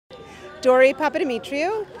Dorrie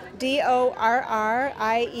Papademetriou, Dorrie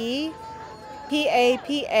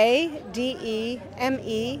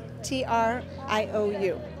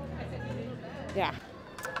Papademetriou. Yeah.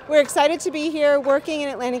 We're excited to be here working in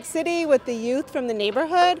Atlantic City with the youth from the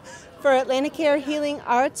neighborhood for AtlantiCare Healing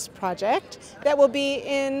Arts project that will be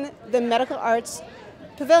in the Medical Arts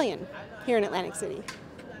Pavilion here in Atlantic City.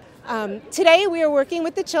 Today we are working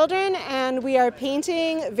with the children and we are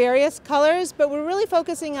painting various colors, but we're really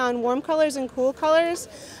focusing on warm colors and cool colors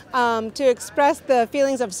to express the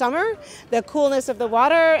feelings of summer, the coolness of the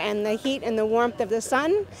water and the heat and the warmth of the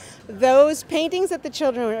sun. Those paintings that the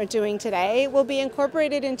children are doing today will be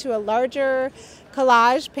incorporated into a larger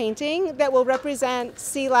collage painting that will represent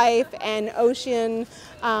sea life and ocean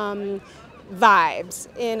vibes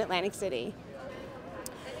in Atlantic City.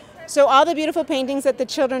 So all the beautiful paintings that the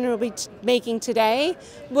children will be making today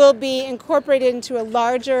will be incorporated into a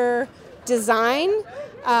larger design.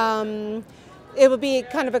 It will be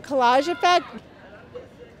kind of a collage effect.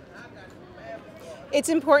 It's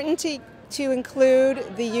important to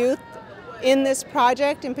include the youth in this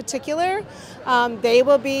project in particular. They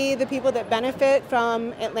will be the people that benefit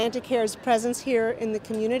from AtlantiCare's presence here in the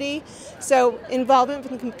community. So involvement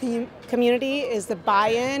from the community is the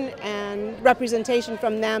buy-in and representation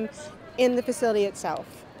from them in the facility itself.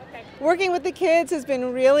 Working with the kids has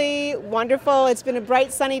been really wonderful. It's been a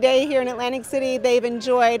bright sunny day here in Atlantic City. They've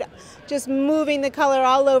enjoyed just moving the color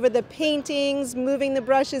all over the paintings, moving the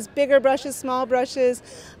brushes, bigger brushes, small brushes,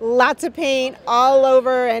 lots of paint all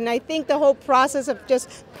over. And I think the whole process of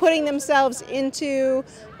just putting themselves into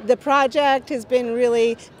the project has been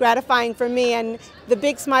really gratifying for me. And the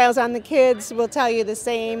big smiles on the kids will tell you the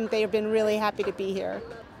same. They've been really happy to be here.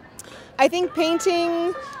 I think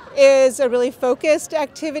painting is a really focused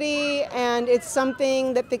activity, and it's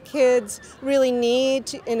something that the kids really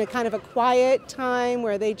need in a kind of a quiet time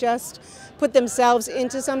where they just put themselves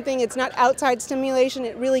into something. It's not outside stimulation,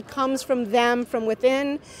 it really comes from them, from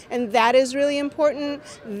within, and that is really important.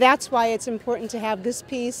 That's why it's important to have this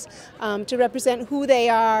piece to represent who they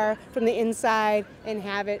are from the inside and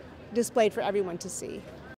have it displayed for everyone to see.